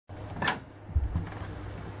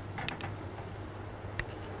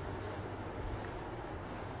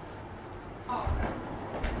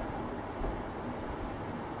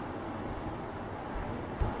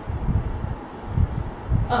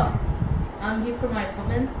Oh, I'm here for my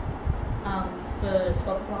appointment. For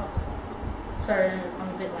 12 o'clock. Sorry, I'm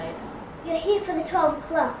a bit late. You're here for the 12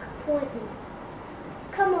 o'clock appointment.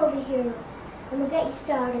 Come over here and we'll get you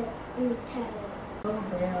started in the town. Oh,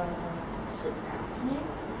 yeah. Sit down here.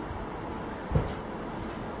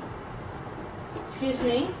 Excuse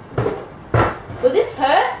me. Will this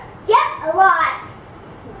hurt? Yep, a lot.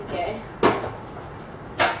 Okay.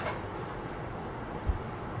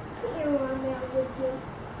 Put your arm out, would you?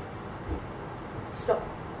 Stop.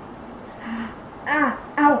 Ow,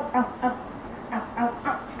 ow, ow, ow, ow, ow,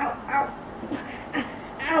 ow, ow,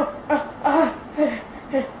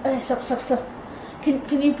 ow, stop.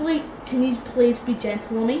 Can you please be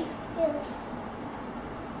gentle on me? Yes.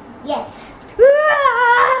 Yes.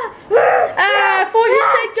 I thought you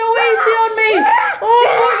said go easy on me. Oh, I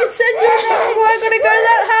thought you said you weren't going to go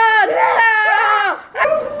that hard.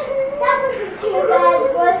 That wasn't too bad,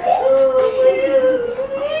 was it?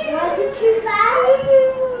 Was it too bad?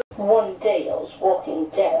 One day I was walking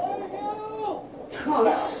down.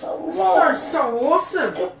 Oh, so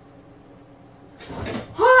awesome.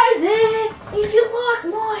 Hi there. If you like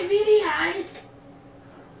my video.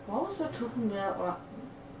 What was I talking about?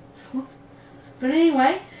 But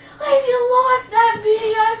anyway, if you like that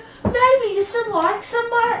video, maybe you should like some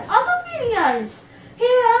of my other videos.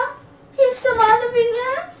 Here's some other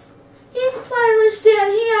videos. Here's a playlist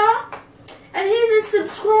down here. And here's a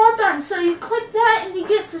subscribe button. So you click that and you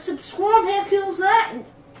get to subscribe. How cool is that?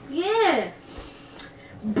 Yeah.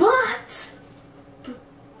 But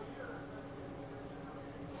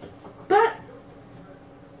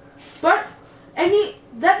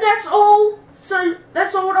that's all. So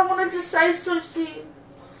that's all I wanted to say. So see,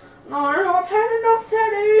 no, I've had enough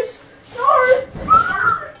tattoos. No.